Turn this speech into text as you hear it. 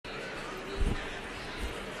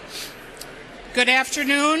Good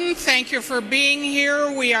afternoon. Thank you for being here.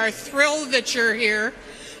 We are thrilled that you're here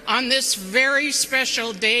on this very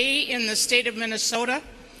special day in the state of Minnesota.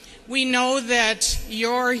 We know that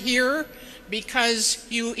you're here because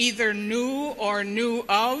you either knew or knew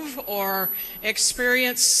of or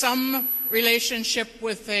experienced some relationship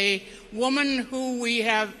with a woman who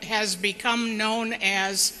has become known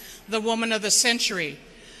as the woman of the century.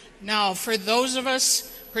 Now, for those of us,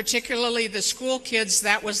 particularly the school kids,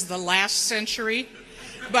 that was the last century.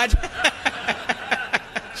 But,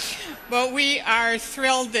 but we are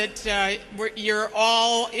thrilled that you're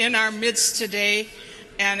all in our midst today,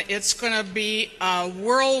 and it's going to be a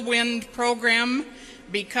whirlwind program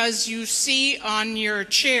because you see on your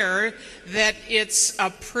chair that it's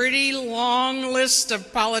a pretty long list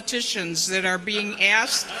of politicians that are being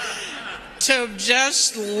asked to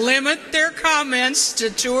just limit their comments to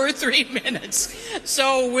 2 or 3 minutes.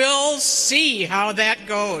 So we'll see how that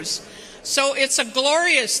goes. So it's a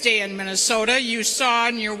glorious day in Minnesota. You saw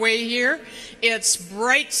on your way here. It's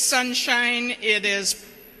bright sunshine. It is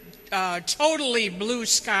totally blue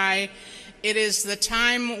sky. It is the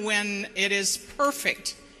time when it is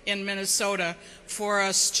perfect in Minnesota for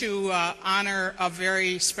us to honor a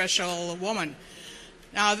very special woman.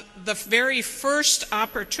 Now, the very first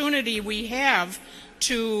opportunity we have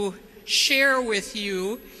to share with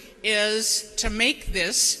you is to make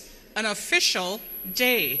this an official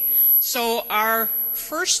day. So our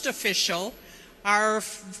first official, our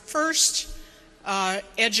first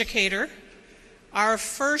educator, our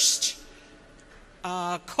first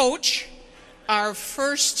coach, our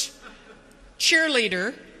first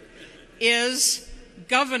cheerleader is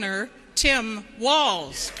Governor Tim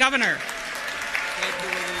Walz. Governor.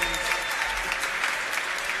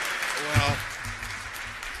 Well,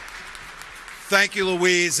 thank you,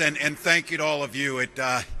 Louise, and thank you to all of you.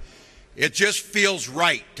 It just feels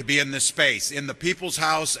right to be in this space, in the People's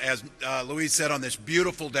House, as Louise said, on this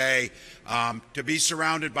beautiful day, to be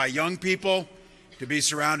surrounded by young people, to be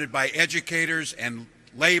surrounded by educators and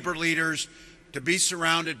labor leaders, to be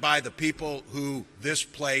surrounded by the people who this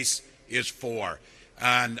place is for.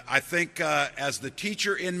 And I think as the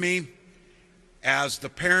teacher in me, as the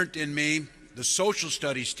parent in me, the social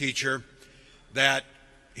studies teacher, that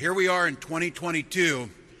here we are in 2022,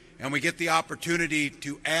 and we get the opportunity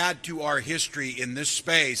to add to our history in this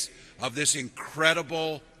space of this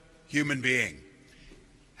incredible human being.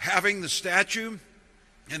 Having the statue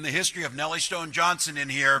and the history of Nellie Stone Johnson in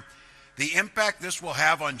here, the impact this will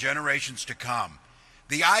have on generations to come.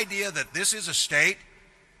 The idea that this is a state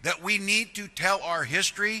that we need to tell our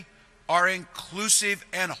history, our inclusive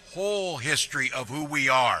and whole history of who we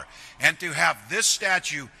are, and to have this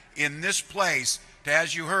statue in this place to,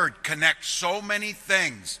 as you heard, connect so many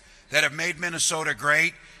things that have made Minnesota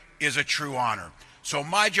great is a true honor. So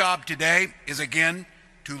my job today is, again,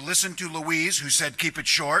 to listen to Louise, who said keep it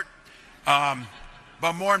short,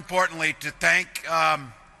 but more importantly, to thank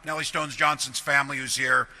Nellie Stone Johnson's family who's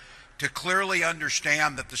here, to clearly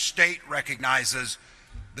understand that the state recognizes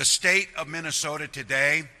the state of Minnesota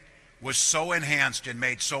today was so enhanced and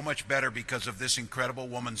made so much better because of this incredible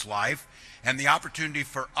woman's life, and the opportunity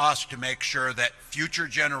for us to make sure that future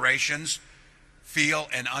generations feel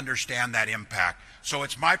and understand that impact. So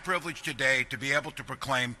it's my privilege today to be able to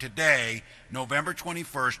proclaim today, November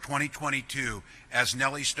 21st, 2022, as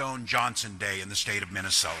Nellie Stone Johnson Day in the state of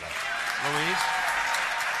Minnesota. Louise?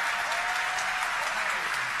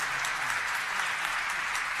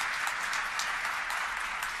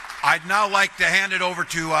 I'd now like to hand it over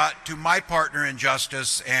to my partner in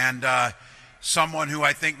justice and someone who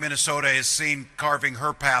I think Minnesota has seen carving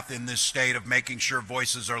her path in this state of making sure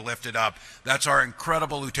voices are lifted up. That's our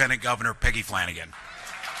incredible Lieutenant Governor, Peggy Flanagan.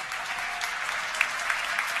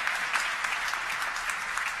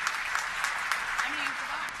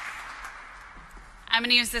 I'm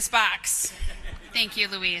going to use this box. Thank you,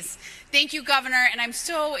 Louise. Thank you, Governor, and I'm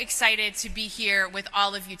so excited to be here with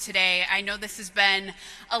all of you today. I know this has been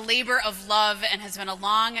a labor of love and has been a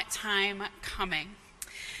long time coming.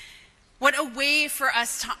 What a way for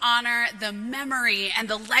us to honor the memory and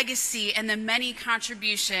the legacy and the many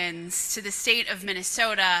contributions to the state of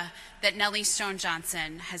Minnesota that Nellie Stone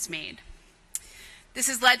Johnson has made. This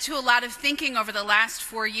has led to a lot of thinking over the last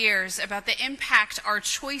 4 years about the impact our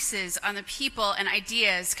choices on the people and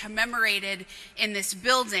ideas commemorated in this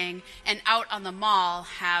building and out on the mall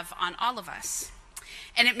have on all of us.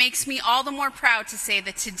 And it makes me all the more proud to say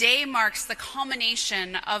that today marks the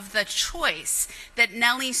culmination of the choice that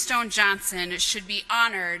Nellie Stone Johnson should be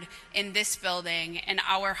honored in this building, in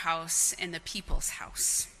our house, in the People's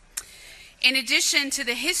House. In addition to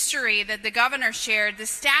the history that the governor shared, the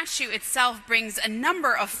statue itself brings a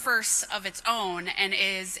number of firsts of its own and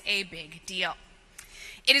is a big deal.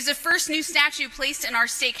 It is the first new statue placed in our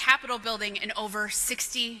state capitol building in over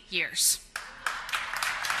 60 years.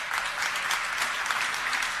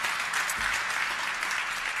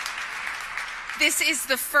 This is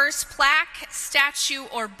the first plaque, statue,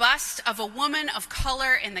 or bust of a woman of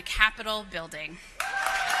color in the Capitol building.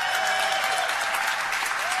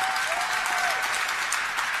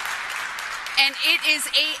 And it is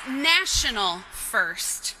a national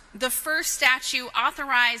first, the first statue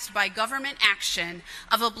authorized by government action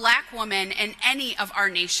of a Black woman in any of our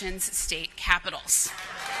nation's state capitals.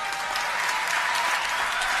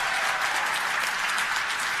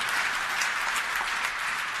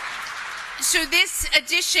 So this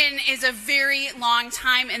edition is a very long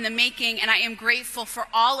time in the making, and I am grateful for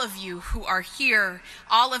all of you who are here,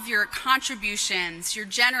 all of your contributions, your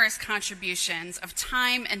generous contributions of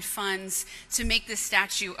time and funds to make this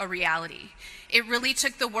statue a reality. It really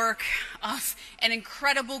took the work of an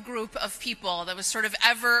incredible group of people that was sort of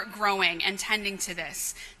ever growing and tending to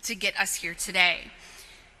this to get us here today.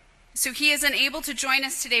 So he is unable to join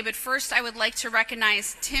us today, but first I would like to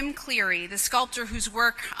recognize Tim Cleary, the sculptor whose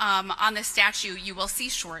work on the statue you will see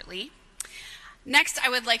shortly. Next, I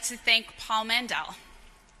would like to thank Paul Mandel.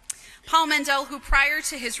 Paul Mandel, who prior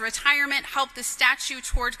to his retirement helped the statue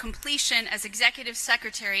toward completion as executive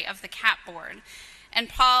secretary of the CAP board. And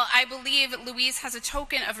Paul, I believe Louise has a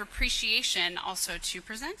token of appreciation also to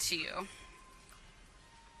present to you.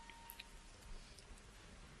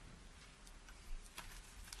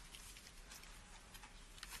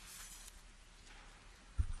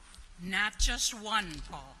 Not just one,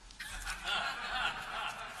 Paul.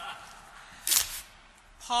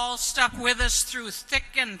 Paul stuck with us through thick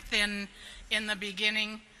and thin in the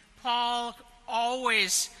beginning. Paul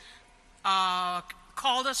always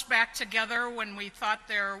called us back together when we thought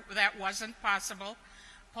that wasn't possible.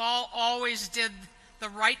 Paul always did the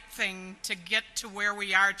right thing to get to where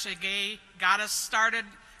we are today, got us started,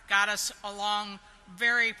 got us along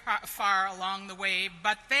very far along the way,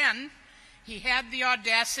 but then he had the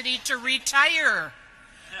audacity to retire.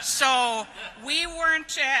 So we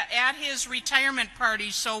weren't at his retirement party,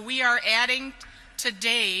 so we are adding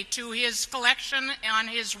today to his collection on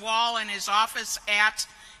his wall in his office at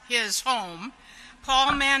his home.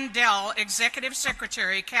 Paul Mandel, Executive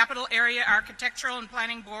Secretary, Capital Area Architectural and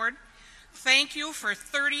Planning Board, thank you for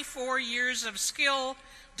 34 years of skill,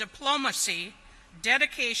 diplomacy,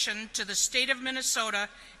 dedication to the state of Minnesota,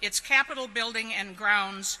 its Capitol building and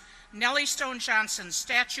grounds. Nellie Stone Johnson,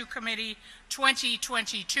 Statue Committee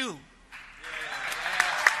 2022.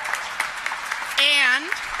 And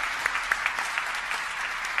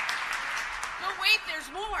Oh, wait,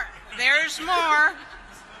 there's more. There's more.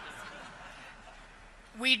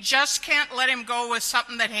 We just can't let him go with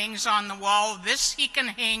something that hangs on the wall. This he can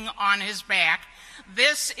hang on his back.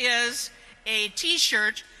 This is a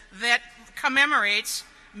t-shirt that commemorates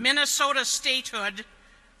Minnesota statehood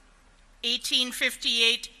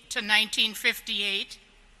 1858 to 1958.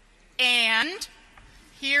 And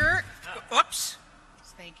here, oops,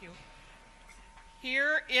 thank you.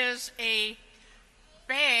 Here is a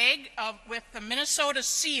bag with the Minnesota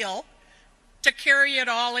seal to carry it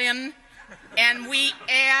all in, and we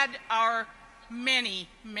add our many,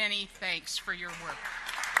 many thanks for your work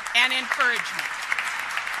and encouragement.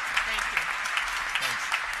 Thank you. Thanks.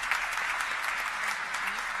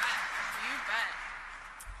 You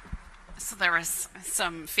bet. So there was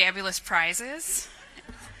some fabulous prizes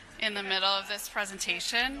in the middle of this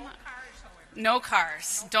presentation. No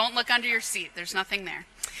cars. Don't look under your seat. There's nothing there.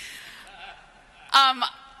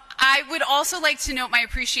 I would also like to note my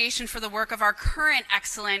appreciation for the work of our current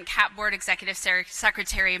excellent CAP Board Executive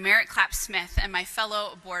Secretary, Merritt Clapp-Smith, and my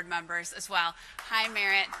fellow board members as well. Hi,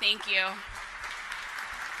 Merritt. Thank you.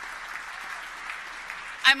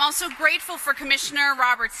 I'm also grateful for Commissioner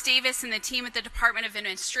Robert Davis and the team at the Department of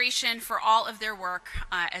Administration for all of their work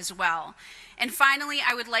as well. And finally,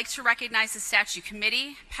 I would like to recognize the Statue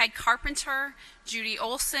Committee, Peg Carpenter, Judy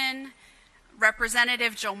Olson,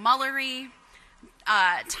 Representative Joe Mullery,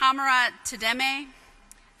 Tamara Tademe,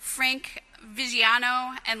 Frank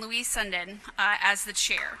Vigiano, and Louise Sundin as the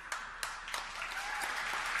chair.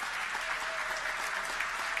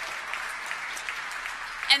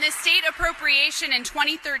 And the state appropriation in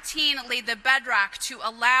 2013 laid the bedrock to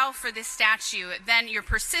allow for this statue. Then your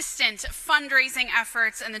persistent fundraising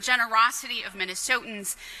efforts and the generosity of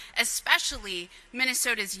Minnesotans, especially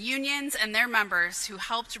Minnesota's unions and their members who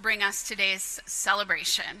helped bring us today's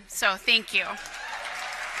celebration. So thank you.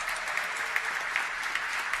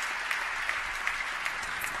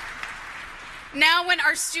 Now, when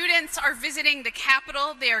our students are visiting the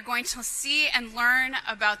Capitol, they are going to see and learn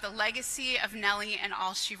about the legacy of Nellie and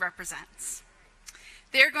all she represents.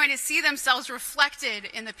 They're going to see themselves reflected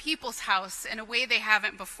in the People's House in a way they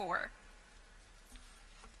haven't before.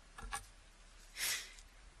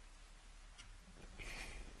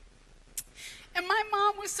 And my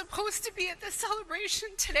mom was supposed to be at the celebration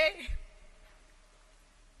today.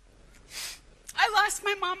 I lost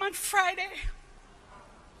my mom on Friday.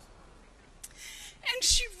 And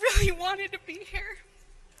she really wanted to be here.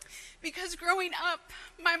 Because growing up,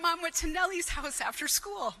 my mom went to Nellie's house after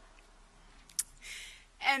school.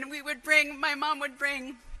 And my mom would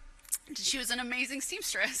bring, she was an amazing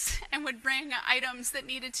seamstress, and would bring items that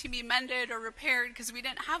needed to be mended or repaired because we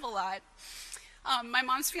didn't have a lot. My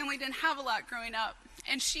mom's family didn't have a lot growing up,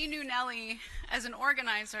 and she knew Nellie as an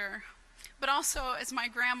organizer, but also as my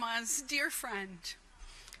grandma's dear friend,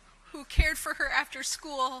 who cared for her after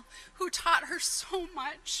school, who taught her so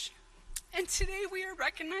much. And today we are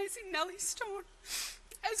recognizing Nellie Stone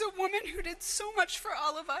as a woman who did so much for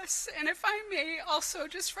all of us. And if I may also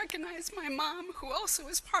just recognize my mom, who also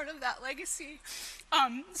is part of that legacy.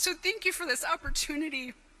 So thank you for this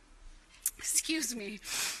opportunity. Excuse me.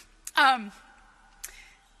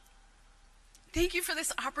 Thank you for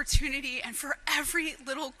this opportunity and for every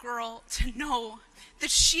little girl to know that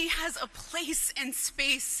she has a place and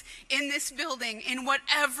space in this building in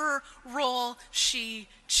whatever role she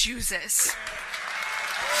chooses.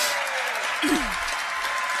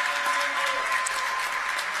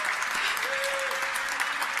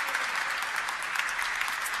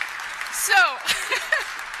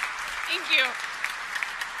 Thank you.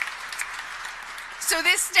 So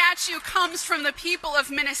this statue comes from the people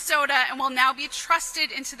of Minnesota and will now be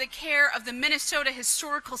trusted into the care of the Minnesota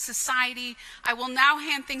Historical Society. I will now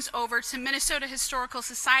hand things over to Minnesota Historical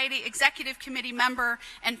Society Executive Committee member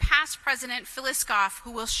and past President Phyllis Goff,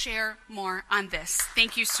 who will share more on this.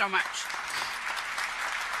 Thank you so much.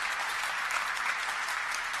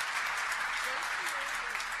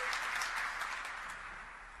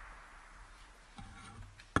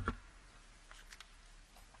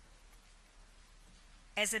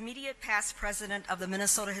 As immediate past president of the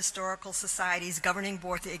Minnesota Historical Society's governing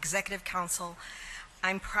board, the Executive Council,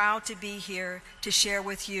 I'm proud to be here to share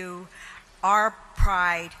with you our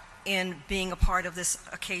pride in being a part of this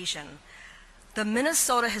occasion. The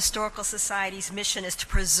Minnesota Historical Society's mission is to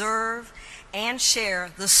preserve and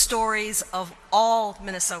share the stories of all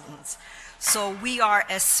Minnesotans. So we are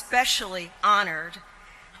especially honored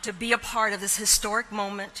to be a part of this historic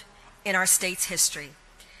moment in our state's history.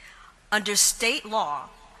 Under state law,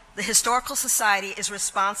 the Historical Society is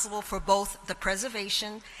responsible for both the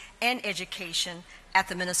preservation and education at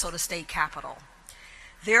the Minnesota State Capitol.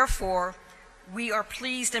 Therefore, we are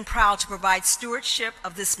pleased and proud to provide stewardship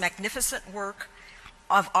of this magnificent work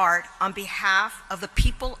of art on behalf of the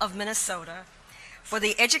people of Minnesota for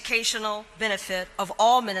the educational benefit of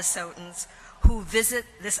all Minnesotans who visit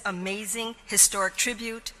this amazing historic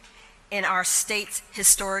tribute in our state's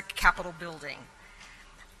historic Capitol building.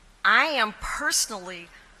 I am personally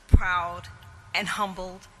proud and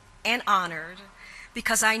humbled and honored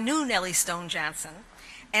because I knew Nellie Stone Johnson,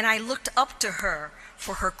 and I looked up to her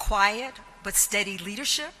for her quiet but steady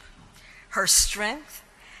leadership, her strength,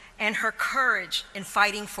 and her courage in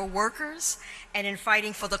fighting for workers and in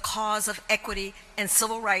fighting for the cause of equity and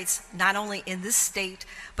civil rights, not only in this state,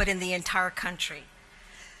 but in the entire country.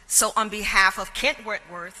 So on behalf of Kent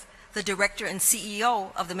Wentworth, the director and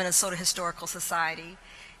CEO of the Minnesota Historical Society,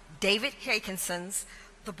 David Hakinsons,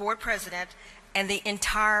 the board president, and the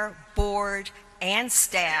entire board and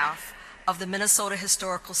staff of the Minnesota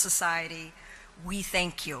Historical Society, we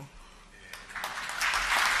thank you.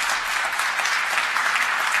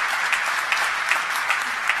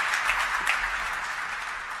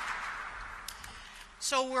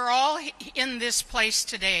 So we're all in this place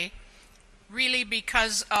today really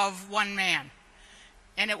because of one man.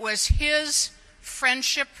 And it was his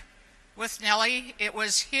friendship with Nellie. It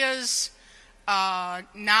was his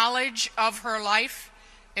knowledge of her life.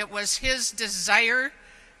 It was his desire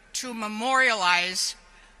to memorialize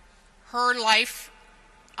her life,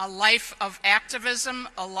 a life of activism,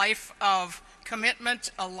 a life of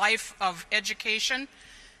commitment, a life of education.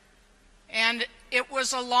 And it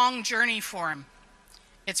was a long journey for him.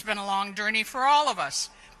 It's been a long journey for all of us,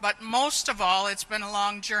 but most of all, it's been a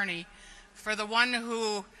long journey for the one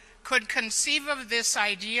who could conceive of this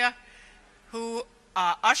idea, who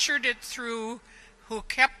ushered it through, who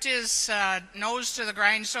kept his nose to the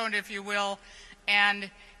grindstone, if you will, and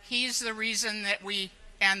he's the reason that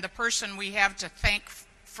and the person we have to thank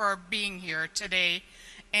for being here today,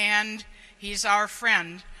 and he's our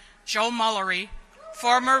friend, Joe Mullery,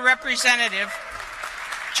 former Representative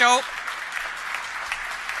Joe.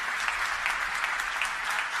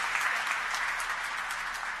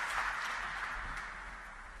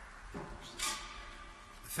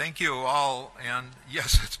 Thank you all, and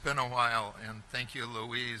yes, it's been a while, and thank you,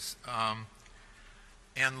 Louise.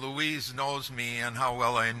 And Louise knows me and how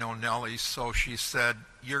well I know Nellie, so she said,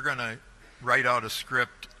 you're going to write out a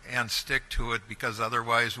script and stick to it, because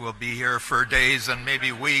otherwise we'll be here for days and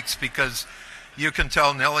maybe weeks, because you can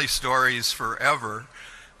tell Nellie stories forever.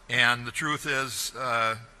 And the truth is,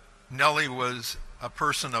 Nellie was a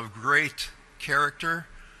person of great character,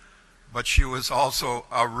 but she was also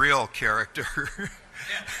a real character.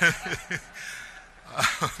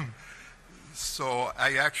 So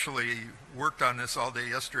I actually worked on this all day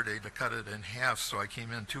yesterday to cut it in half, so I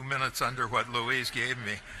came in 2 minutes under what Louise gave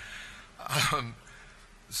me.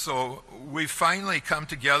 So we finally come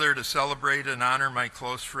together to celebrate and honor my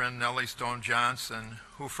close friend Nellie Stone Johnson,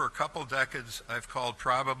 who for a couple decades I've called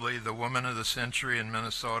probably the woman of the century in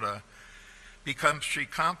Minnesota, because she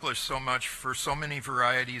accomplished so much for so many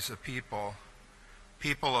varieties of people: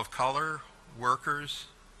 people of color, workers,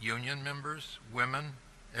 union members, women,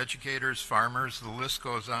 educators, farmers, the list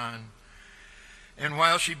goes on. And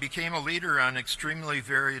while she became a leader on extremely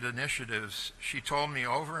varied initiatives, she told me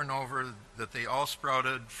over and over that they all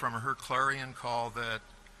sprouted from her clarion call that,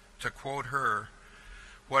 to quote her,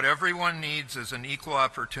 what everyone needs is an equal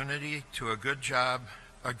opportunity to a good job,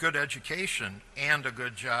 a good education, and a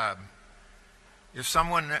good job. If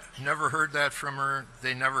someone never heard that from her,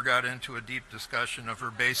 they never got into a deep discussion of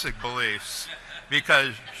her basic beliefs,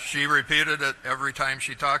 because she repeated it every time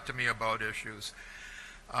she talked to me about issues.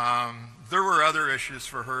 There were other issues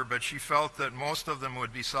for her, but she felt that most of them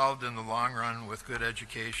would be solved in the long run with good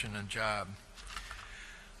education and job.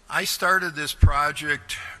 I started this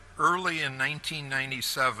project early in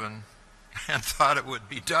 1997 and thought it would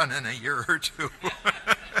be done in a year or two.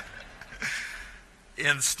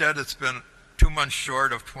 Instead, it's been 2 months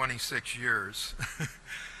short of 26 years.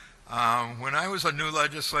 When I was a new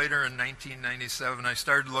legislator in 1997, I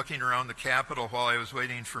started looking around the Capitol while I was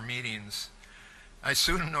waiting for meetings. I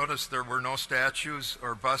soon noticed there were no statues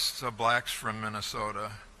or busts of blacks from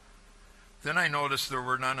Minnesota. Then I noticed there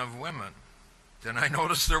were none of women. Then I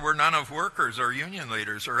noticed there were none of workers or union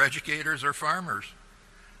leaders or educators or farmers.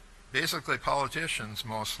 Basically politicians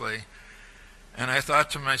mostly. And I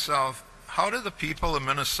thought to myself, how do the people of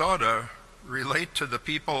Minnesota relate to the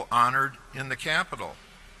people honored in the Capitol?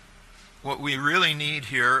 What we really need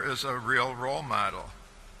here is a real role model.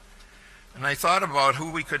 And I thought about who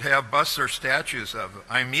we could have busts or statues of.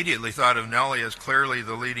 I immediately thought of Nellie as clearly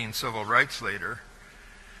the leading civil rights leader.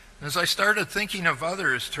 And as I started thinking of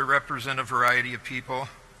others to represent a variety of people,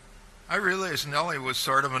 I realized Nellie was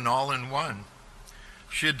sort of an all-in-one.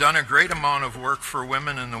 She had done a great amount of work for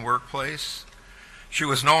women in the workplace. She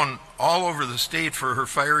was known all over the state for her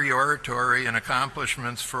fiery oratory and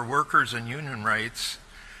accomplishments for workers and union rights.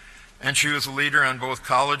 And she was a leader on both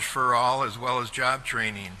College for All as well as job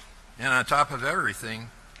training. And on top of everything,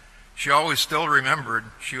 she always still remembered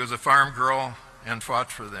she was a farm girl and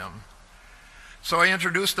fought for them. So I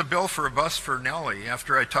introduced a bill for a bust for Nellie.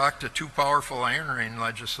 After I talked to two powerful Iron Reign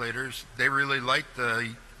legislators, they really liked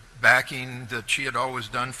the backing that she had always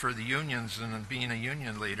done for the unions and being a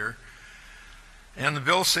union leader. And the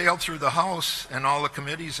bill sailed through the House and all the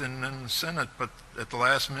committees and in the Senate, but at the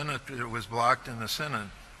last minute it was blocked in the Senate.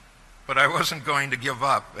 But I wasn't going to give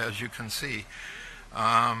up, as you can see.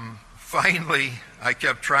 Finally, I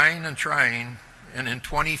kept trying and trying, and in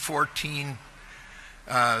 2014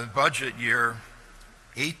 budget year,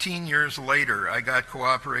 18 years later, I got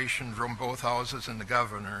cooperation from both houses and the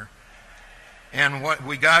governor. And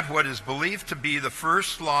we got what is believed to be the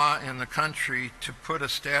first law in the country to put a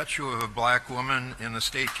statue of a black woman in the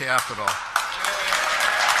state capitol.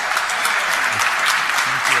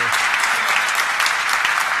 Thank you.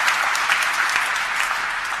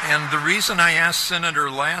 And the reason I asked Senator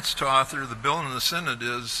Latz to author the bill in the Senate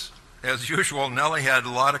is, as usual, Nellie had a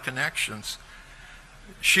lot of connections.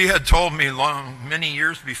 She had told me many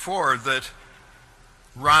years before that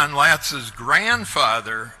Ron Latz's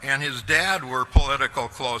grandfather and his dad were political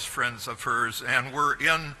close friends of hers and were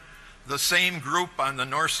in the same group on the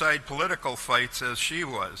North Side political fights as she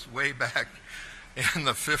was, way back in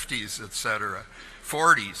the 50s, etc.,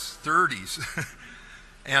 40s, 30s.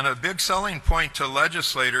 And a big selling point to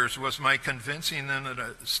legislators was my convincing them that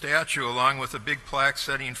a statue, along with a big plaque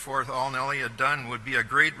setting forth all Nellie had done, would be a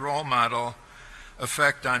great role model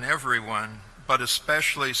effect on everyone, but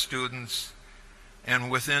especially students,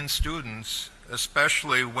 and within students,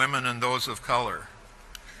 especially women and those of color.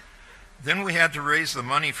 Then we had to raise the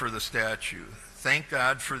money for the statue. Thank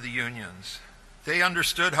God for the unions. They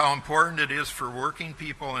understood how important it is for working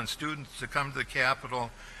people and students to come to the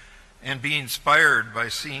Capitol and be inspired by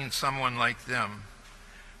seeing someone like them.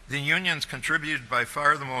 The unions contributed by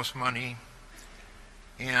far the most money,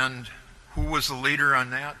 and who was the leader on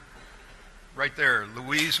that? Right there,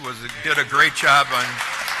 Louise did a great job on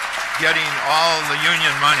getting all the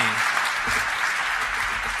union money.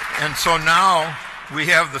 And so now we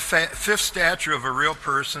have the fifth statue of a real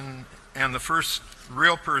person, and the first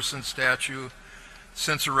real person statue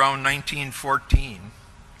since around 1914.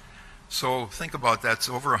 So think about that, it's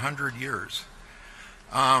over 100 years.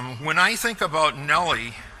 When I think about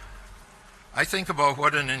Nellie, I think about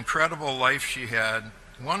what an incredible life she had.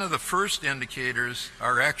 One of the first indicators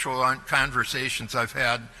are actual conversations I've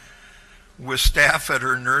had with staff at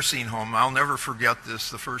her nursing home. I'll never forget this,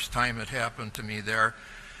 the first time it happened to me there.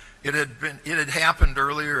 It had happened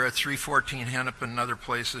earlier at 314 Hennepin and other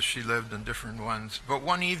places she lived in, different ones. But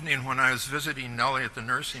one evening when I was visiting Nellie at the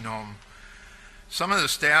nursing home, some of the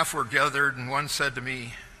staff were gathered and one said to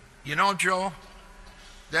me, "You know, Joe,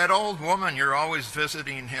 that old woman you're always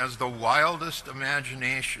visiting has the wildest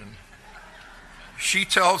imagination. She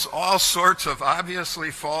tells all sorts of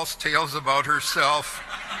obviously false tales about herself,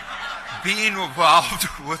 being involved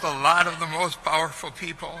with a lot of the most powerful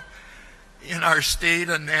people in our state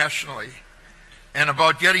and nationally, and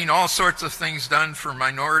about getting all sorts of things done for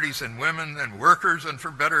minorities and women and workers and for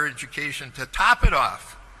better education. To top it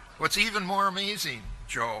off, what's even more amazing,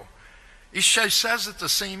 Joe, is she says it the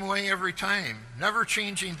same way every time, never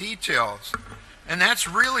changing details. And that's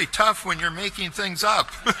really tough when you're making things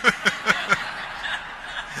up."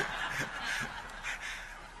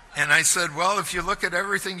 And I said, well, if you look at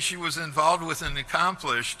everything she was involved with and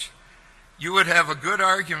accomplished, you would have a good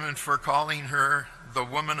argument for calling her the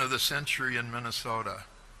woman of the century in Minnesota.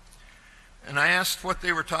 And I asked what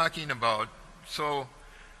they were talking about. So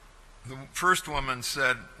the first woman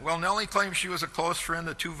said, well, Nellie claims she was a close friend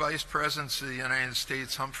of two vice presidents of the United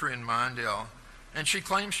States, Humphrey and Mondale. And she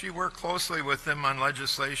claims she worked closely with them on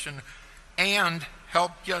legislation and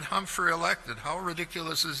helped get Humphrey elected. How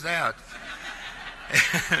ridiculous is that?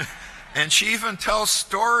 And she even tells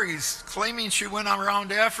stories claiming she went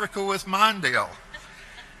around Africa with Mondale.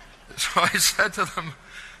 So I said to them,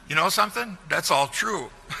 you know something? That's all true.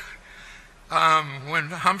 When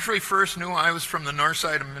Humphrey first knew I was from the north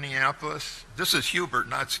side of Minneapolis, this is Hubert,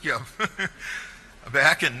 not Skip,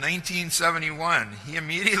 back in 1971, he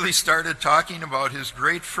immediately started talking about his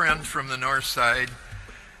great friend from the north side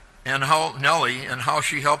and how Nellie, and how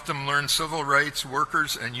she helped him learn civil rights,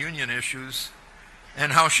 workers, and union issues,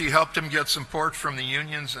 and how she helped him get support from the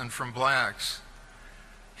unions and from blacks.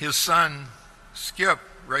 His son, Skip,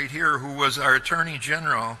 right here, who was our Attorney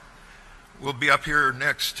General, will be up here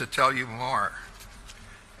next to tell you more.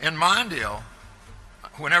 And Mondale,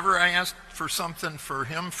 whenever I asked for something for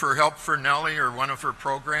him, for help for Nellie or one of her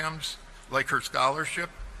programs, like her scholarship,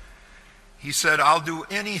 he said, I'll do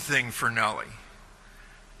anything for Nellie.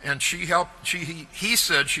 And he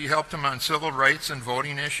said she helped him on civil rights and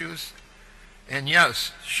voting issues. And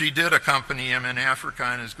yes, she did accompany him in Africa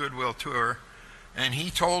on his goodwill tour. And he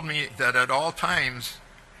told me that at all times,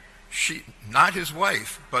 she, not his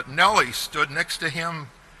wife, but Nellie stood next to him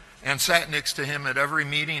and sat next to him at every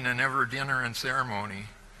meeting and every dinner and ceremony.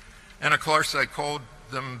 And of course, I told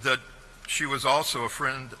them that she was also a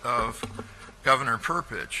friend of Governor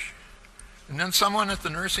Perpich. And then someone at the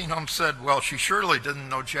nursing home said, well, she surely didn't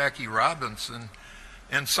know Jackie Robinson,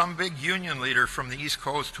 and some big union leader from the East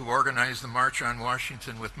Coast who organized the March on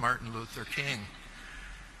Washington with Martin Luther King.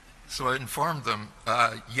 So I informed them,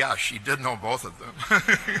 yeah, she did know both of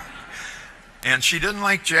them. And she didn't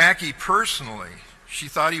like Jackie personally. She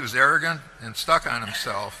thought he was arrogant and stuck on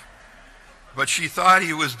himself. But she thought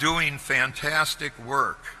he was doing fantastic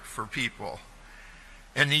work for people.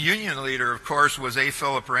 And the union leader, of course, was A.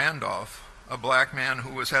 Philip Randolph, a black man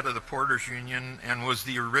who was head of the Porters Union and was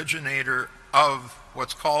the originator of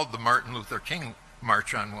what's called the Martin Luther King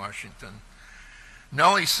March on Washington.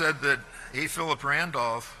 Nellie said that A. Philip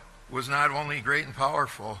Randolph was not only great and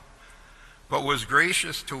powerful, but was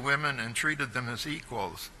gracious to women and treated them as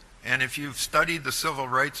equals. And if you've studied the civil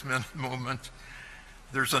rights movement,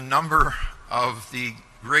 there's a number of the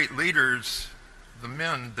great leaders, the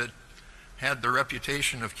men, that had the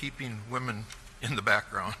reputation of keeping women in the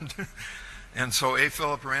background. And so A.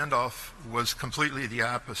 Philip Randolph was completely the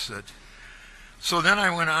opposite. So then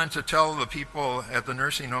I went on to tell the people at the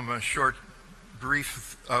nursing home a short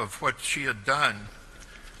brief of what she had done.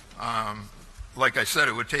 Like I said,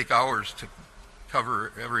 it would take hours to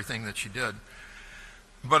cover everything that she did.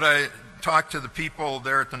 But I talked to the people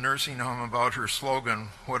there at the nursing home about her slogan,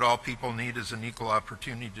 what all people need is an equal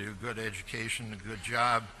opportunity to a good education, a good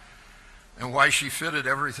job, and why she fitted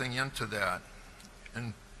everything into that.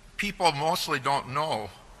 And people mostly don't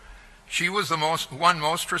know. She was the one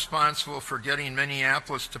most responsible for getting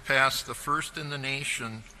Minneapolis to pass the first in the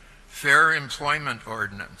nation Fair Employment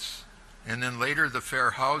Ordinance, and then later the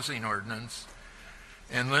Fair Housing Ordinance.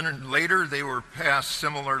 And later they were passed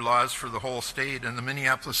similar laws for the whole state, and the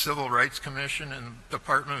Minneapolis Civil Rights Commission and the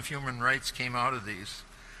Department of Human Rights came out of these.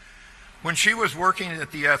 When she was working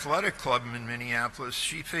at the athletic club in Minneapolis,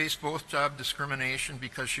 she faced both job discrimination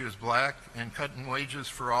because she was black and cutting wages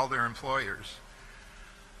for all their employers.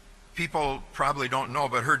 People probably don't know,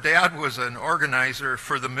 but her dad was an organizer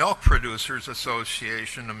for the Milk Producers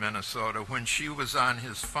Association of Minnesota when she was on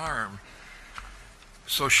his farm.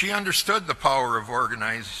 So she understood the power of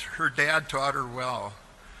organizing. Her dad taught her well.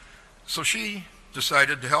 So she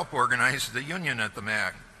decided to help organize the union at the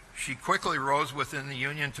MAC. She quickly rose within the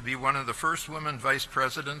union to be one of the first women vice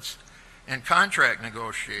presidents and contract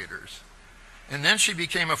negotiators. And then she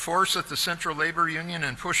became a force at the Central Labor Union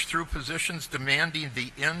and pushed through positions demanding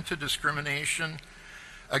the end to discrimination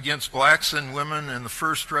against blacks and women, and the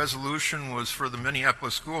first resolution was for the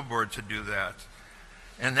Minneapolis School Board to do that.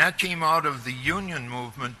 And that came out of the union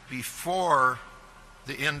movement before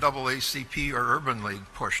the NAACP or Urban League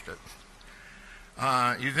pushed it.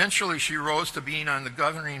 Eventually she rose to being on the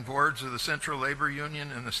governing boards of the Central Labor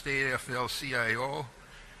Union and the state AFL-CIO.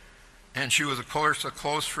 And she was, of course, a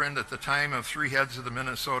close friend at the time of three heads of the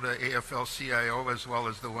Minnesota AFL-CIO, as well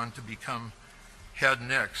as the one to become head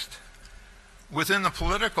next. Within the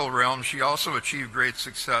political realm, she also achieved great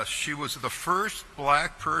success. She was the first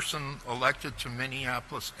black person elected to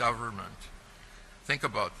Minneapolis government. Think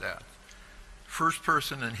about that. First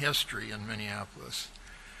person in history in Minneapolis.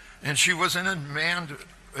 And she was in demand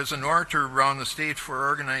as an orator around the state for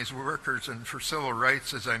organized workers and for civil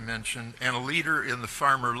rights, as I mentioned, and a leader in the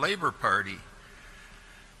Farmer Labor Party.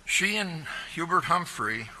 She and Hubert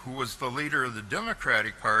Humphrey, who was the leader of the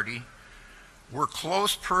Democratic Party, were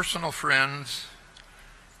close personal friends,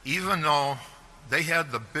 even though they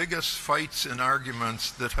had the biggest fights and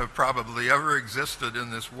arguments that have probably ever existed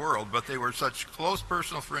in this world, but they were such close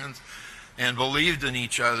personal friends and believed in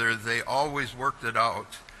each other, they always worked it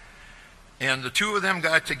out. And the two of them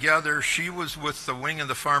got together. She was with the wing of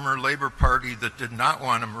the Farmer Labor Party that did not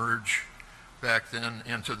want to merge back then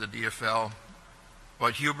into the DFL,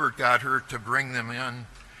 but Hubert got her to bring them in.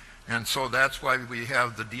 And so that's why we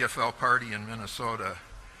have the DFL party in Minnesota.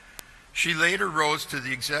 She later rose to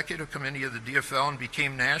the executive committee of the DFL and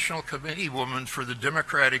became national committee woman for the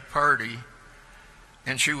Democratic Party.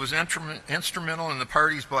 And she was instrumental in the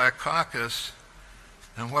party's Black Caucus.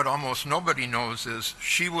 And what almost nobody knows is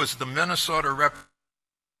she was the Minnesota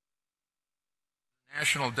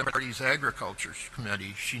National Democratic Party's Agriculture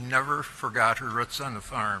Committee. She never forgot her roots on the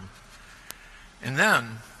farm. And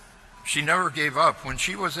then she never gave up. When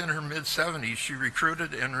she was in her mid-70s, she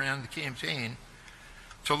recruited and ran the campaign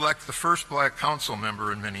to elect the first black council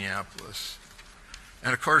member in Minneapolis.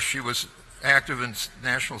 And of course, she was active in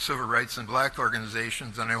national civil rights and black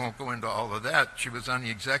organizations, and I won't go into all of that. She was on the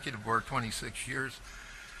executive board 26 years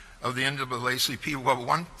of the NAACP. Well,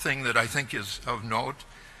 one thing that I think is of note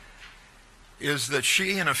is that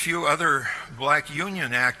she and a few other black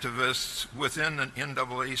union activists within the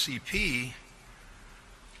NAACP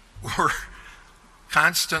were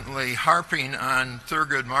constantly harping on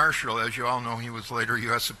Thurgood Marshall. As you all know, he was later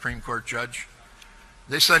U.S. Supreme Court judge.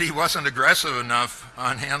 They said he wasn't aggressive enough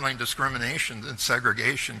on handling discrimination and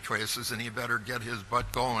segregation cases, and he better get his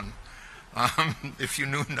butt going. If you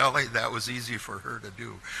knew Nellie, that was easy for her to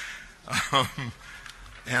do.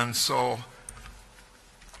 And so,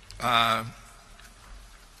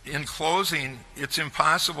 in closing, it's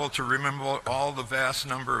impossible to remember all the vast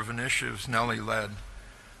number of initiatives Nellie led.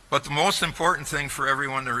 But the most important thing for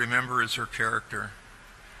everyone to remember is her character.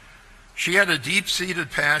 She had a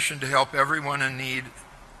deep-seated passion to help everyone in need,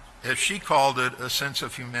 as she called it, a sense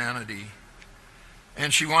of humanity.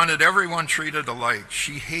 And she wanted everyone treated alike.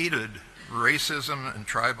 She hated racism and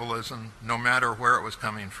tribalism, no matter where it was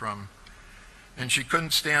coming from. And she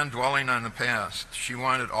couldn't stand dwelling on the past. She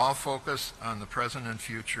wanted all focus on the present and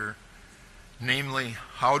future, namely,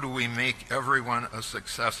 how do we make everyone a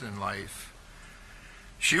success in life?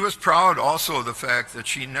 She was proud also of the fact that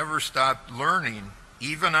she never stopped learning,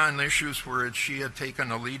 even on issues where she had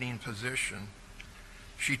taken a leading position.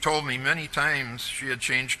 She told me many times she had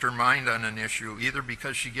changed her mind on an issue, either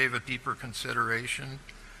because she gave it deeper consideration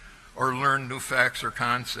or learned new facts or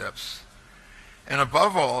concepts. And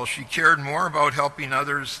above all, she cared more about helping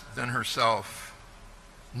others than herself.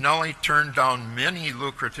 Nellie turned down many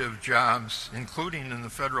lucrative jobs, including in the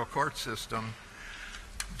federal court system,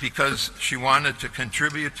 because she wanted to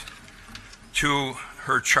contribute to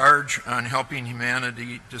her charge on helping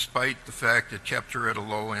humanity, despite the fact it kept her at a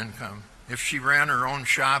low income. If she ran her own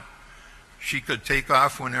shop, she could take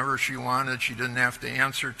off whenever she wanted. She didn't have to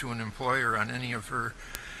answer to an employer on any of her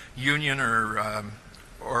union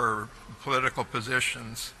or political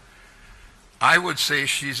positions. I would say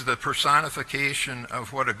she's the personification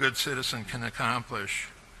of what a good citizen can accomplish.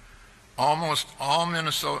 Almost all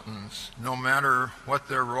Minnesotans, no matter what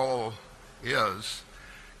their role is,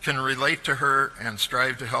 can relate to her and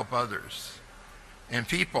strive to help others. And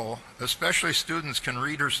people, especially students, can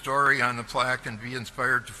read her story on the plaque and be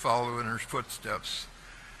inspired to follow in her footsteps.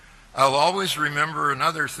 I'll always remember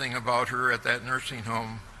another thing about her at that nursing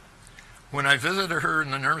home. When I visited her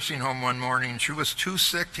in the nursing home one morning, she was too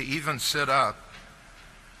sick to even sit up.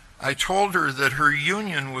 I told her that her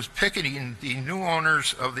union was picketing the new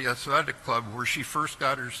owners of the athletic club where she first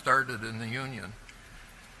got her started in the union.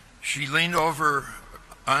 She rolled over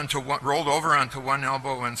onto one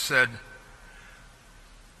elbow and said,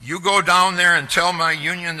 "You go down there and tell my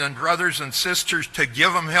union and brothers and sisters to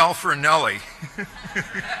give them hell for Nellie."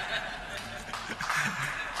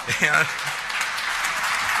 And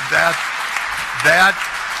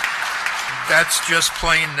that's just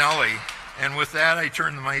plain Nellie. And with that, I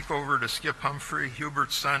turn the mic over to Skip Humphrey,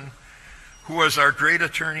 Hubert's son, who was our great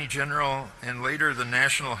Attorney General and later the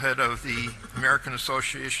national head of the American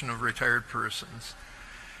Association of Retired Persons.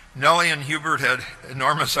 Nellie and Hubert had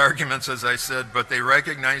enormous arguments, as I said, but they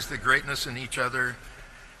recognized the greatness in each other,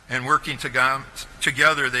 and working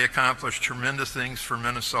together, they accomplished tremendous things for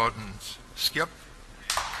Minnesotans. Skip?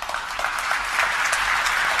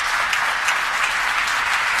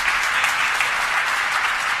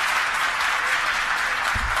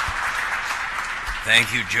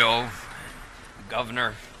 Thank you, Joe,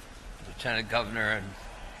 Governor, Lieutenant Governor, and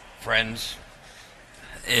friends.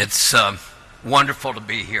 It's wonderful to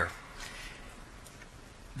be here.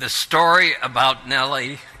 The story about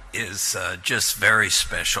Nellie is just very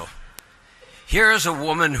special. Here is a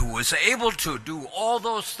woman who was able to do all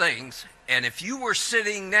those things, and if you were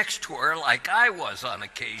sitting next to her, like I was on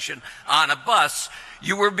occasion, on a bus,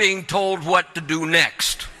 you were being told what to do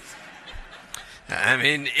next. I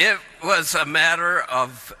mean, it was a matter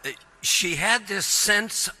of, she had this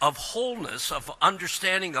sense of wholeness, of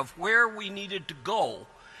understanding of where we needed to go,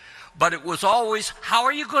 but it was always, how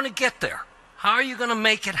are you going to get there? How are you going to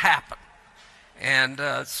make it happen? And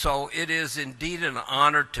so it is indeed an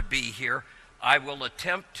honor to be here. I will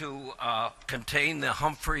attempt to contain the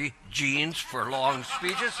Humphrey genes for long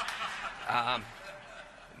speeches.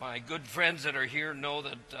 My good friends that are here know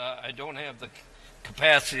that I don't have the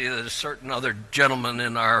capacity that a certain other gentleman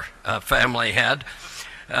in our family had.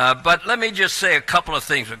 But let me just say a couple of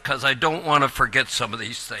things, because I don't want to forget some of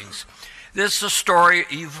these things. This is a story,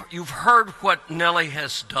 you've heard what Nellie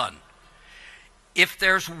has done. If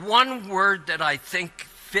there's one word that I think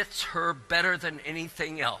fits her better than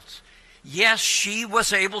anything else, yes, she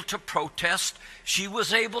was able to protest. She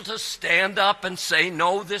was able to stand up and say,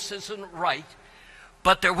 no, this isn't right.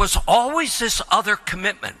 But there was always this other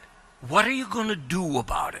commitment. What are you going to do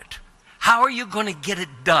about it? How are you going to get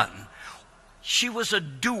it done? She was a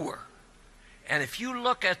doer. And if you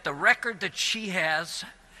look at the record that she has,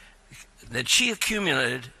 that she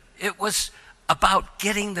accumulated, it was about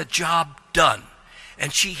getting the job done.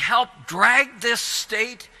 And she helped drag this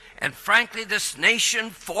state and, frankly, this nation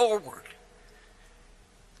forward.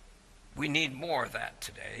 We need more of that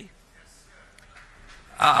today.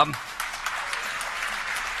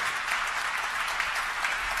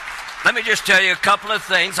 Let me just tell you a couple of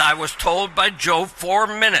things. I was told by Joe 4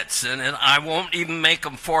 minutes, and I won't even make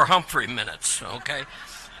them 4 Humphrey minutes, okay?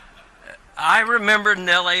 I remember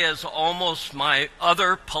Nellie as almost my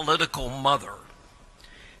other political mother.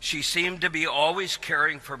 She seemed to be always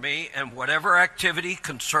caring for me, and whatever activity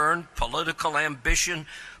concerned political ambition,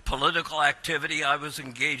 political activity I was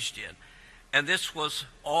engaged in. And this was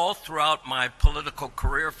all throughout my political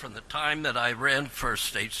career, from the time that I ran for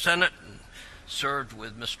state senate and served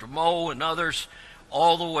with Mr. Moe and others,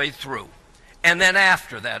 all the way through. And then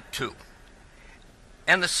after that, too.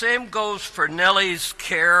 And the same goes for Nellie's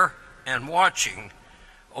care and watching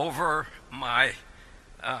over my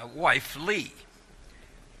wife, Lee.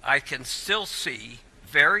 I can still see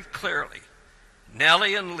very clearly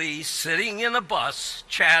Nellie and Lee sitting in a bus,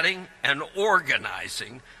 chatting and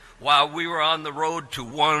organizing while we were on the road to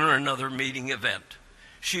one or another meeting event.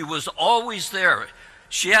 She was always there.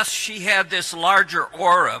 Yes, she had this larger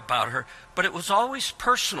aura about her, but it was always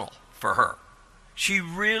personal for her. She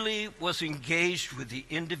really was engaged with the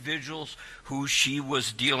individuals who she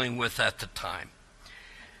was dealing with at the time.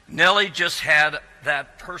 Nellie just had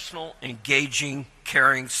that personal, engaging,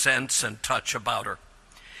 caring sense and touch about her.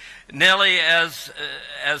 Nellie, as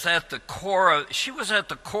at the core of, she was at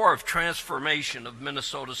the core of transformation of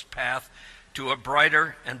Minnesota's path to a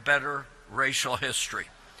brighter and better racial history.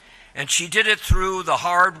 And she did it through the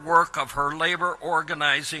hard work of her labor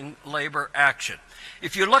organizing, labor action.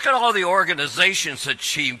 If you look at all the organizations that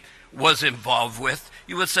she was involved with,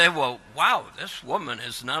 you would say, well, wow, this woman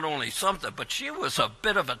is not only something, but she was a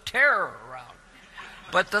bit of a terror around.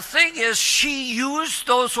 But the thing is, she used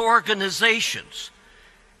those organizations,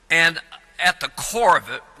 and at the core of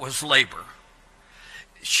it was labor.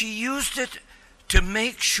 She used it to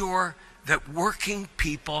make sure that working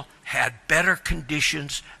people had better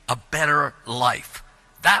conditions, a better life.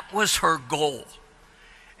 That was her goal.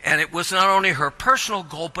 And it was not only her personal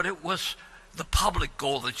goal, but it was the public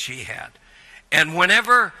goal that she had. And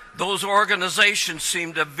whenever those organizations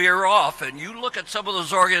seemed to veer off, and you look at some of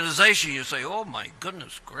those organizations, you say, oh my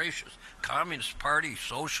goodness gracious, Communist Party,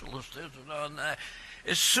 Socialist, this and that.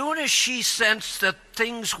 As soon as she sensed that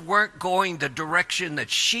things weren't going the direction that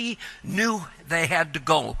she knew they had to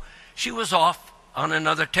go, she was off on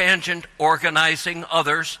another tangent, organizing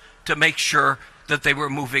others to make sure that they were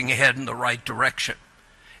moving ahead in the right direction.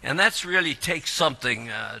 And that's really takes something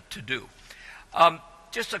to do.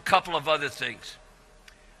 Just a couple of other things.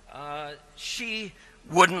 She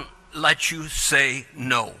wouldn't let you say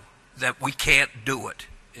no, that we can't do it.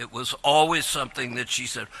 It was always something that she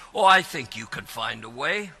said, oh, I think you could find a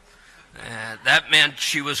way. That meant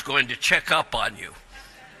she was going to check up on you.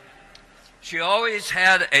 She always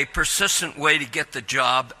had a persistent way to get the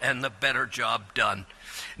job and the better job done.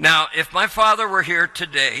 Now, if my father were here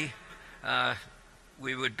today,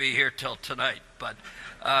 we would be here till tonight. But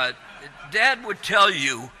Dad would tell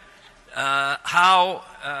you how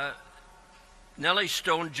Nellie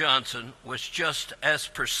Stone Johnson was just as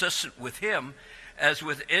persistent with him as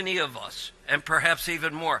with any of us, and perhaps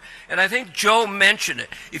even more. And I think Joe mentioned it.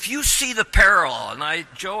 If you see the parallel, and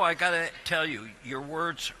Joe, I got to tell you, your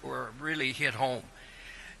words were really hit home.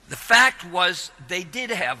 The fact was they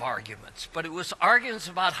did have arguments, but it was arguments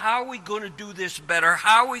about how are we going to do this better,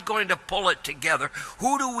 how are we going to pull it together,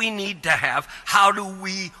 who do we need to have, how do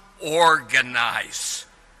we organize?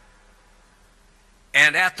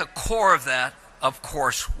 And at the core of that, of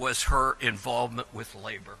course, was her involvement with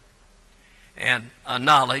labor and a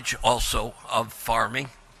knowledge also of farming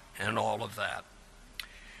and all of that.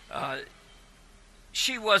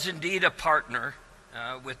 She was indeed a partner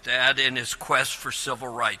with Dad in his quest for civil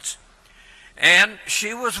rights. And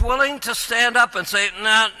she was willing to stand up and say,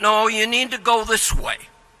 no, you need to go this way.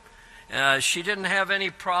 She didn't have any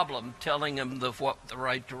problem telling him what the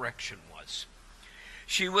right direction was.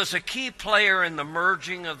 She was a key player in the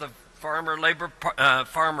merging of the Farmer Labor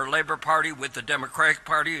Party with the Democratic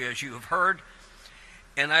Party, as you have heard.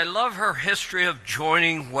 And I love her history of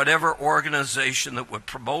joining whatever organization that would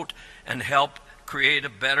promote and help create a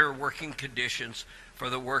better working conditions for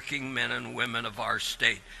the working men and women of our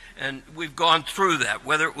state. And we've gone through that,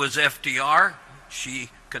 whether it was FDR, she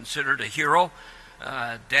considered a hero,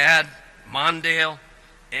 Dad, Mondale,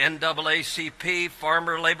 NAACP,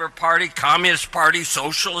 Farmer Labor Party, Communist Party,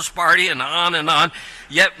 Socialist Party, and on and on.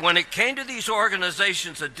 Yet when it came to these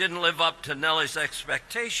organizations that didn't live up to Nellie's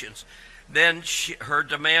expectations, then her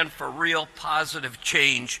demand for real positive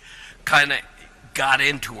change kind of got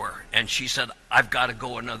into her. And she said, I've got to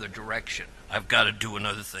go another direction. I've got to do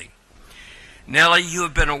another thing. Nellie, you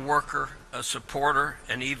have been a worker, a supporter,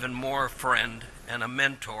 and even more a friend and a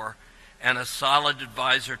mentor and a solid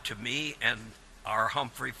advisor to me and our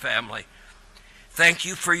Humphrey family. Thank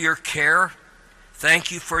you for your care.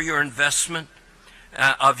 Thank you for your investment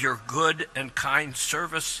of your good and kind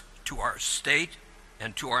service to our state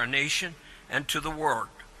and to our nation and to the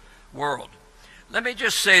world. Let me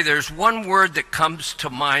just say there's one word that comes to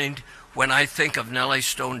mind when I think of Nellie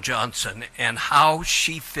Stone Johnson and how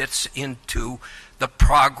she fits into the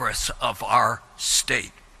progress of our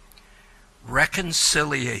state.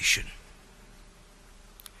 Reconciliation.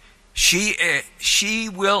 She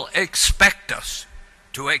will expect us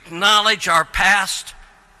to acknowledge our past,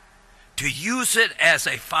 to use it as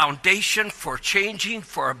a foundation for changing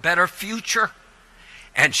for a better future,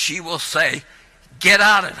 and she will say, get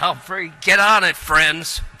on it, Humphrey, get on it,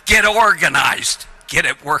 friends, get organized, get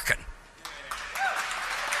it working.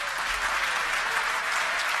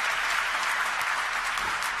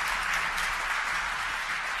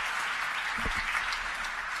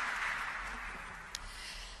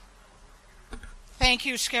 Thank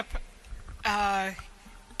you, Skip.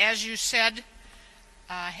 As you said,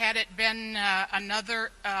 Had it been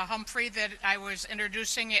another Humphrey that I was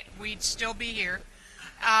introducing, we'd still be here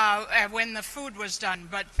when the food was done.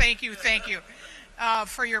 But thank you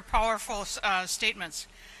for your powerful statements.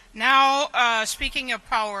 Now, speaking of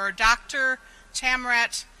power, Dr.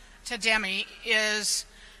 Tamrat Tademi is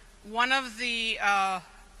one of the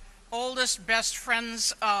oldest best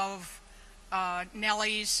friends of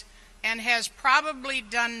Nellie's and has probably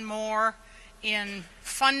done more in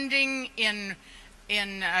funding, in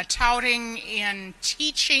touting, in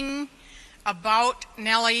teaching about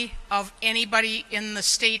Nellie of anybody in the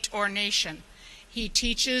state or nation. He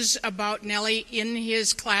teaches about Nellie in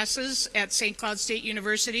his classes at St. Cloud State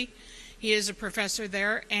University. He is a professor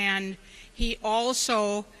there, and he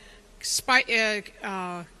also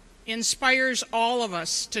inspires all of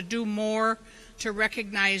us to do more to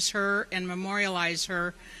recognize her and memorialize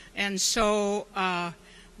her. And so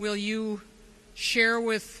will you share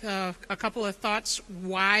with a couple of thoughts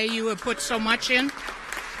why you have put so much in?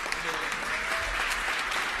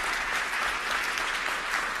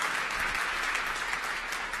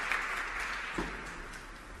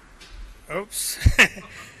 Oops.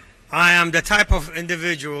 I am the type of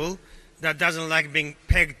individual that doesn't like being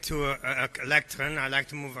pegged to a lectern. I like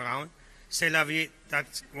to move around. C'est la vie,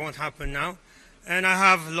 that won't happen now. And I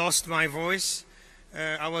have lost my voice.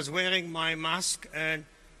 I was wearing my mask, and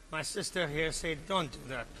my sister here said, don't do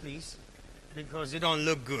that, please, because you don't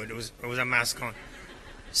look good with a mask on.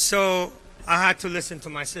 So I had to listen to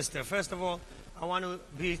my sister. First of all, I want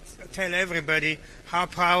to tell everybody how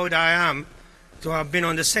proud I am to have been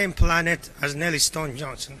on the same planet as Nellie Stone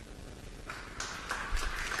Johnson.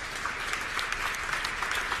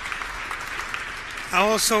 I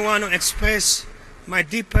also want to express my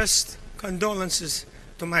deepest condolences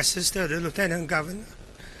to my sister, the Lieutenant Governor,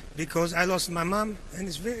 because I lost my mom, and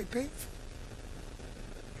it's very painful.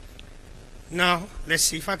 Now, let's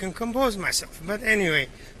see if I can compose myself. But anyway,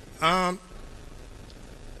 to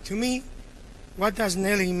me, what does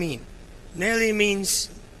Nellie mean? Nellie means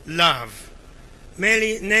love.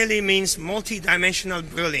 Nellie means multidimensional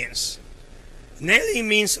brilliance. Nellie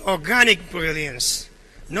means organic brilliance,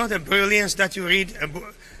 not a brilliance that you read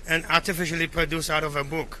and artificially produce out of a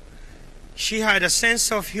book. She had a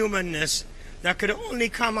sense of humanness that could only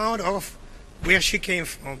come out of where she came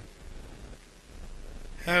from.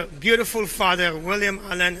 Her beautiful father, William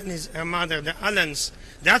Allen, and her mother, the Allens,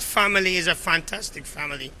 that family is a fantastic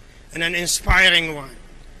family and an inspiring one.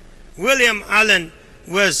 William Allen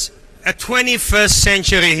was a 21st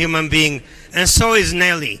century human being, and so is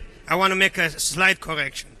Nellie. I want to make a slight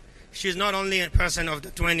correction. She's not only a person of the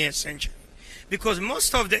 20th century, because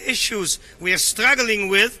most of the issues we are struggling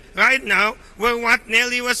with right now were what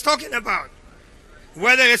Nellie was talking about.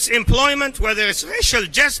 Whether it's employment, whether it's racial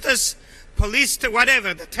justice, police,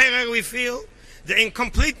 whatever, the terror we feel, the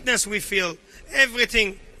incompleteness we feel,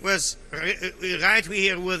 everything was right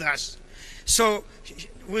here with us. So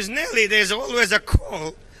with Nellie, there's always a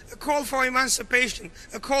call for emancipation,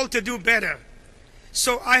 a call to do better.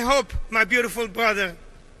 So I hope my beautiful brother,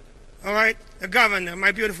 all right, the governor,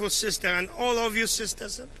 my beautiful sister, and all of you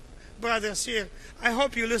sisters and brothers here, I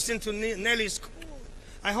hope you listen to Nellie's call.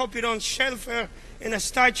 I hope you don't shelf her in a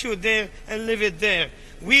statue there and leave it there.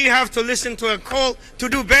 We have to listen to her call to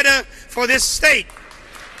do better for this state.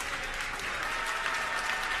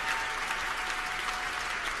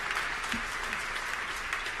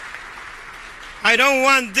 I don't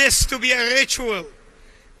want this to be a ritual,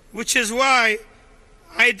 which is why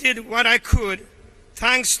I did what I could,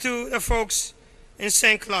 thanks to the folks in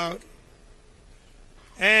St. Cloud.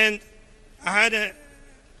 And I had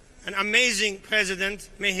an amazing president,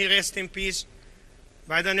 may he rest in peace,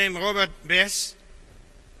 by the name Robert Bess.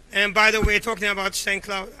 And by the way, talking about St.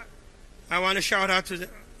 Cloud, I want to shout out to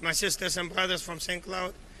my sisters and brothers from St.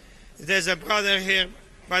 Cloud. There's a brother here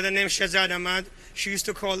by the name Shahzad Ahmad.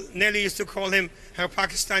 Nellie used to call him her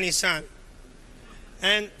Pakistani son.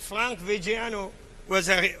 And Frank Vigiano was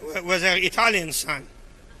her Italian son.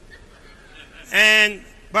 And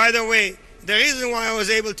by the way, the reason why I was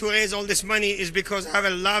able to raise all this money is because I have a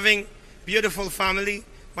loving, beautiful family.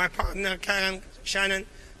 My partner, Karen Shannon,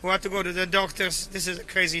 who had to go to the doctors. This is a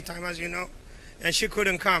crazy time, as you know, and she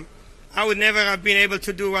couldn't come. I would never have been able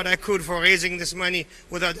to do what I could for raising this money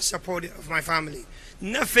without the support of my family.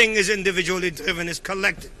 Nothing is individually driven, it's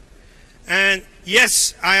collective. And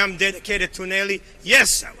yes, I am dedicated to Nellie.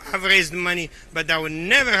 Yes, I've raised money, but that would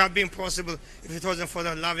never have been possible if it wasn't for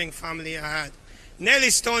the loving family I had. Nellie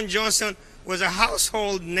Stone Johnson was a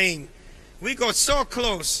household name. We got so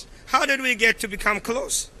close. How did we get to become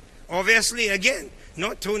close? Obviously, again,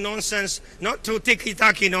 not through nonsense, not through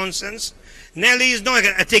tiki-taki nonsense. Nellie is not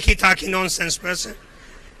a tiki-taki nonsense person.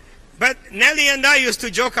 But Nellie and I used to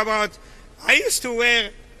joke about, I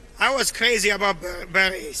was crazy about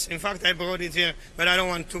berets. In fact, I brought it here, but I don't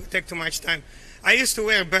want to take too much time. I used to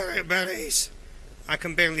wear berets. I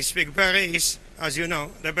can barely speak. Berets, as you know,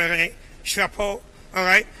 the beret, chapeau, all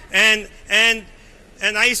right? And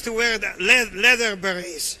I used to wear the leather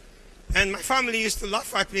berets. And my family used to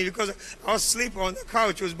laugh at me because I was asleep on the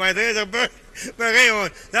couch with my leather beret on.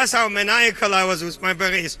 That's how maniacal I was with my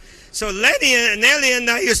berets. So Nellie and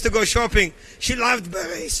I used to go shopping. She loved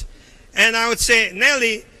berets. And I would say,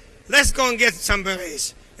 Nellie, let's go and get some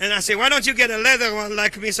berets. And I say, why don't you get a leather one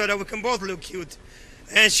like me so that we can both look cute?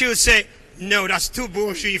 And she would say, no, that's too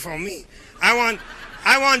bourgeois for me. I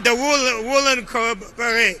want the woolen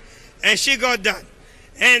beret. And she got that.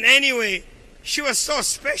 And anyway, she was so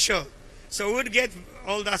special. So we'd get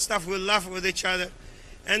all that stuff, we'd laugh with each other.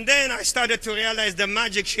 And then I started to realize the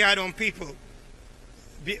magic she had on people.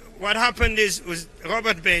 What happened is, with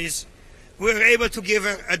Robert Bayes, we were able to give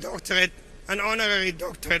her a doctorate, an honorary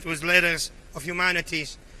doctorate with letters of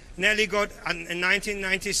humanities. Nellie got in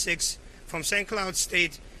 1996 from St. Cloud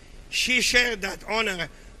State. She shared that honor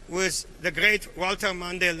with the great Walter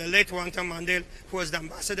Mondale, the late Walter Mondale, who was the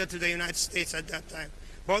ambassador to the United States at that time.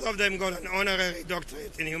 Both of them got an honorary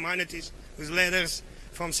doctorate in humanities with letters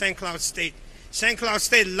from St. Cloud State. St. Cloud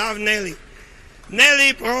State loved Nellie.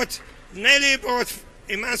 Nellie brought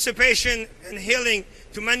emancipation and healing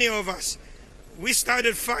to many of us. We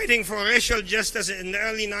started fighting for racial justice in the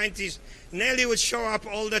early 90s. Nellie would show up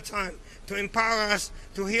all the time to empower us,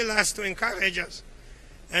 to heal us, to encourage us.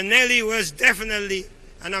 And Nellie was definitely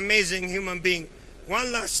an amazing human being.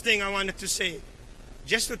 One last thing I wanted to say,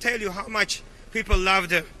 just to tell you how much people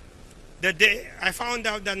loved her. The day I found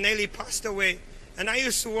out that Nellie passed away, and I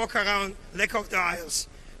used to walk around Lake of the Isles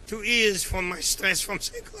to ease from my stress from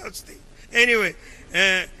St. Cloud State. Anyway,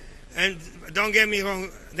 and don't get me wrong,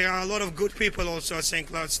 there are a lot of good people also at St.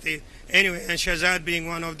 Cloud State. Anyway, and Shazad being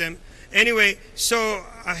one of them. Anyway, so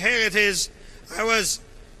here it is. I was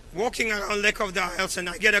walking around Lake of the Isles, and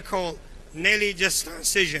I get a call. Nellie just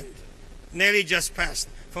transitioned. Nellie just passed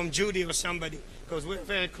from Judy or somebody, because we're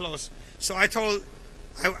very close. So I told,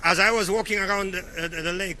 as I was walking around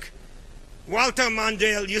the lake, Walter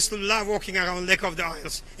Mondale used to love walking around Lake of the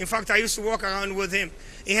Isles. In fact, I used to walk around with him.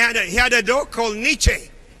 He had a dog called Nietzsche.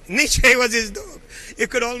 Nietzsche was his dog. It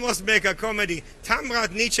could almost make a comedy.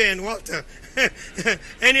 Tamrat, Nietzsche, and Walter.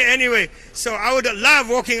 Anyway, so I would love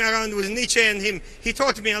walking around with Nietzsche and him. He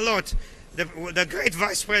taught me a lot, the great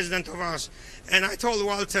vice president of ours. And I told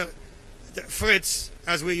Walter, Fritz,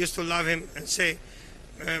 as we used to love him, and say,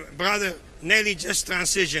 brother, Nellie just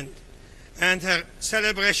transitioned. And her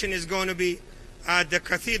celebration is going to be at the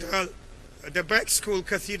cathedral, the Breck School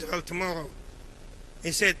Cathedral tomorrow.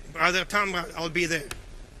 He said, Brother Tamrat, I'll be there.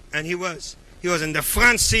 And he was. He was in the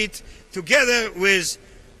front seat together with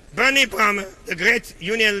Bernie Brammer, the great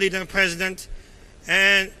union leader, president,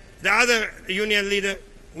 and the other union leader.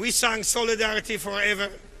 We sang Solidarity Forever.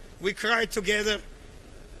 We cried together.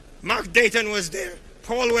 Mark Dayton was there.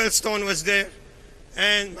 Paul Wellstone was there.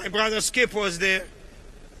 And my brother Skip was there.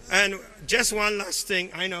 And just one last thing,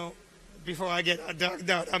 I know, before I get dragged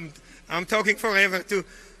out, I'm talking forever too.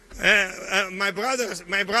 My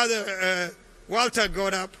brother Walter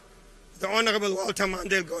got up, the Honorable Walter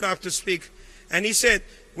Mondale got up to speak, and he said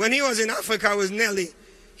when he was in Africa with Nellie,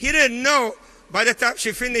 he didn't know by the time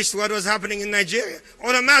she finished what was happening in Nigeria.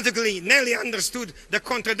 Automatically, Nellie understood the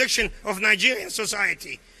contradiction of Nigerian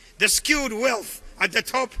society, the skewed wealth at the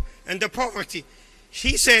top and the poverty.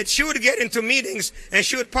 She said she would get into meetings and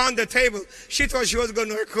she would pound the table. She thought she was going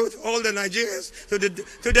to recruit all the Nigerians to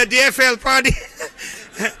the DFL party.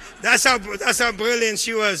 That's how brilliant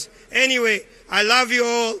she was. Anyway, I love you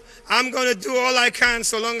all. I'm going to do all I can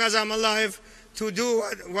so long as I'm alive to do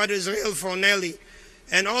what is real for Nellie.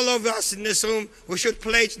 And all of us in this room, we should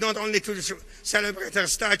pledge not only to celebrate her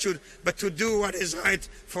statue, but to do what is right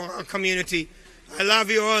for our community. I love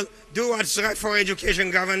you all. Do what's right for education,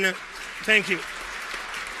 Governor. Thank you.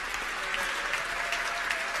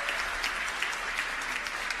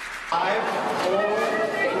 Five.